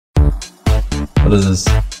What is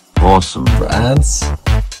this? Awesome. For ants?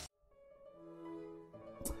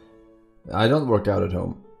 I don't work out at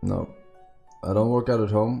home. No. I don't work out at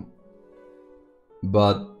home.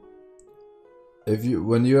 But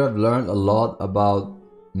when you have learned a lot about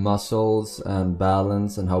muscles and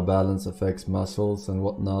balance and how balance affects muscles and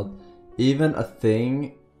whatnot, even a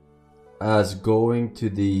thing as going to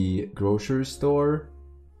the grocery store,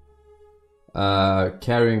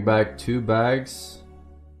 carrying back 2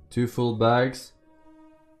 full bags,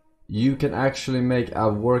 you can actually make a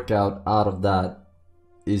workout out of that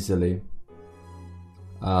easily.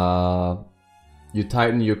 You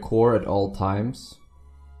tighten your core at all times.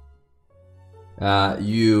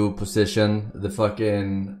 You position the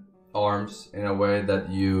fucking arms in a way that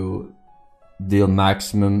you deal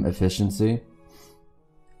maximum efficiency.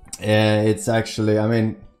 It's actually, I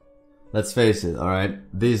mean, let's face it, alright?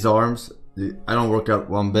 These arms, I don't work out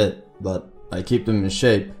one bit, but I keep them in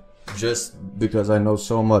shape just because I know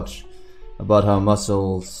so much about how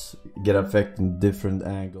muscles get affected in different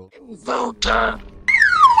angles.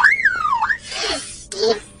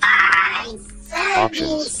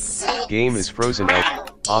 Options. Game is frozen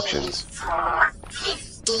out. Options.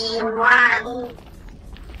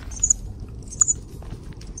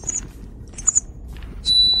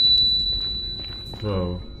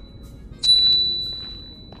 Bro.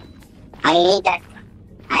 I need that.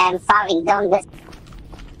 I am falling down this.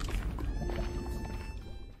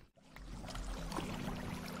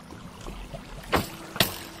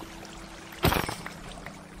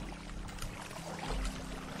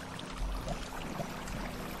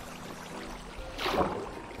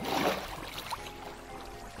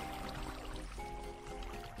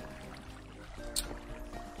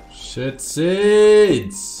 Shit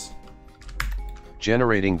seeds!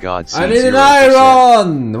 Generating God seed. I need an 0%.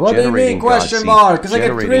 iron! What do you Generating mean question God mark? seed. Cause I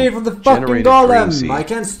get 3 from the fucking generated golem! seed. I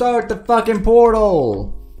can't start the fucking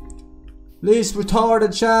portal! Least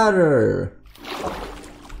retarded chatter!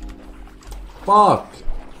 Fuck!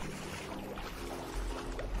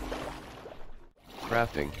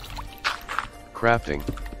 Crafting. Crafting.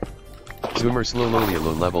 Zoomer slowly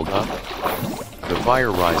leveled up. The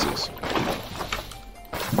fire rises.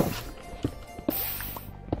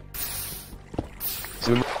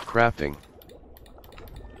 Zoomer crafting.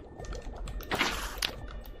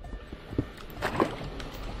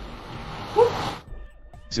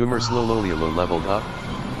 Zoomer slowly leveled up.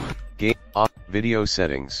 Game off video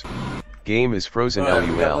settings. Game is frozen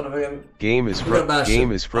LUL. Game is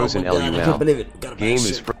frozen LUL. I can't believe it. Gotta Game bash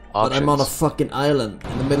is it. options. But I'm on a fucking island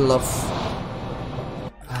in the middle of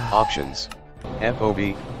Options. FOB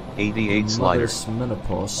 88 slider. mother's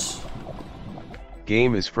menopause.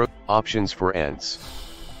 Game is options for ants.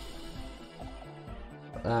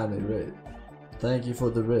 Annie raid. Thank you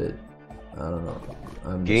for the raid. I don't know.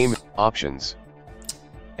 I'm Game just... options.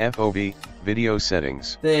 FOB video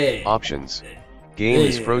settings. There. Options. Game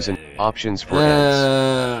is frozen. Options for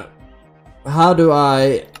ants. How do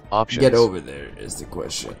I Options. get over there is the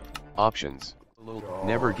question. Options.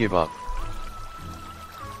 Never give up.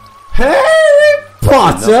 Harry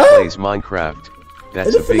Potter? Enough plays Minecraft. That's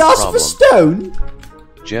And a the big Philosopher's problem. Stone?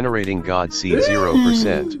 Generating God seed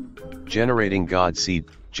 0%. Generating God seed.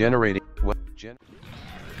 Generating what?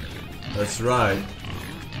 That's right.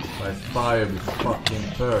 My fire be fucking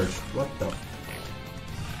purged. What the?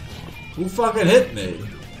 Who fucking hit me?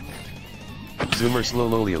 Zoomer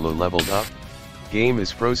slowly leveled up. Game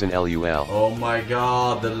is frozen LUL. Oh my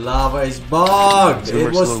god, the lava is bugged! Zoomer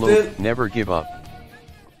It was slowly still... never give up.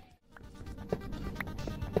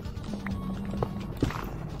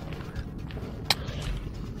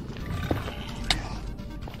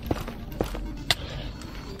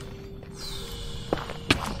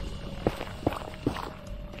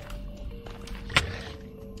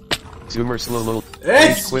 Zoomer slowly.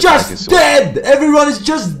 It's just dead! Everyone is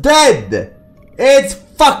just dead! It's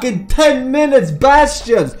fucking 10 minutes,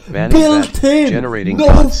 bastions! Built in! Generating no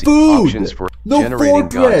God seed. food! Options for No generating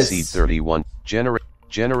God fortress! seed 31.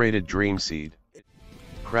 Generated dream seed.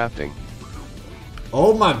 Crafting.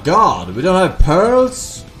 Oh my god, we don't have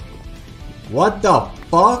pearls? What the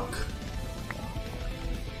fuck?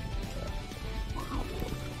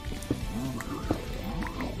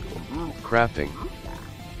 Crafting.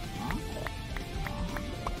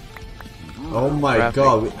 Oh my Crafting.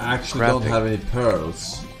 god, we actually don't Crafting. have any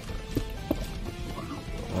pearls.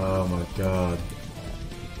 Oh my god.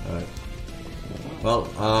 Alright.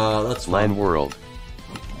 Well, that's fine. Land world.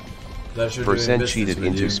 Pleasure doing Percent business cheated with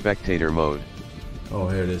into you. spectator mode. Oh,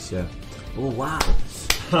 here it is, yeah. Oh, wow.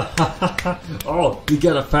 Oh, you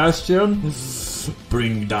got a bastion?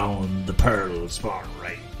 Bring down the pearls for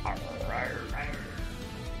right.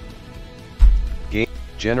 Game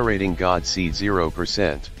generating God seed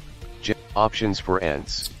 0%. Options for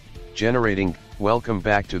ants. Generating welcome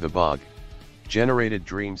back to the bog. Generated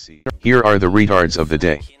dream seed. Here are the retards of the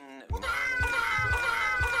day.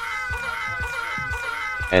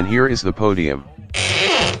 And here is the podium.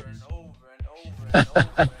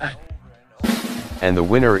 And the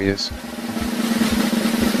winner is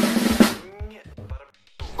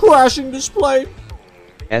crashing display.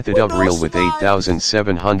 Ethidub Reel with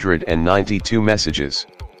 8,792 messages.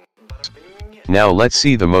 Now let's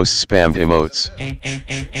see the most spammed emotes.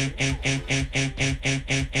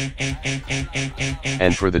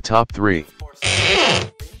 And for the top 3.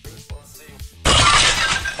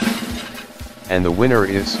 And the winner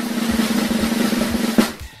is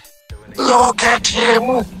Look at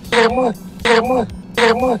him.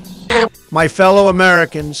 My fellow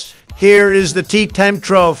Americans, here is the Tea Time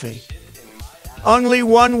Trophy. Only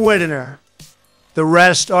one winner. The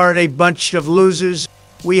rest are a bunch of losers.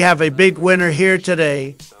 We have a big winner here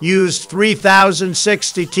today. Used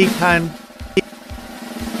 3,060 Tea Time.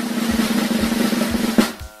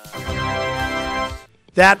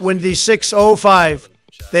 That went the 605.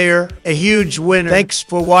 They're a huge winner. Thanks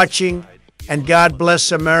for watching, and God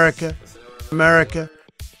bless America. America.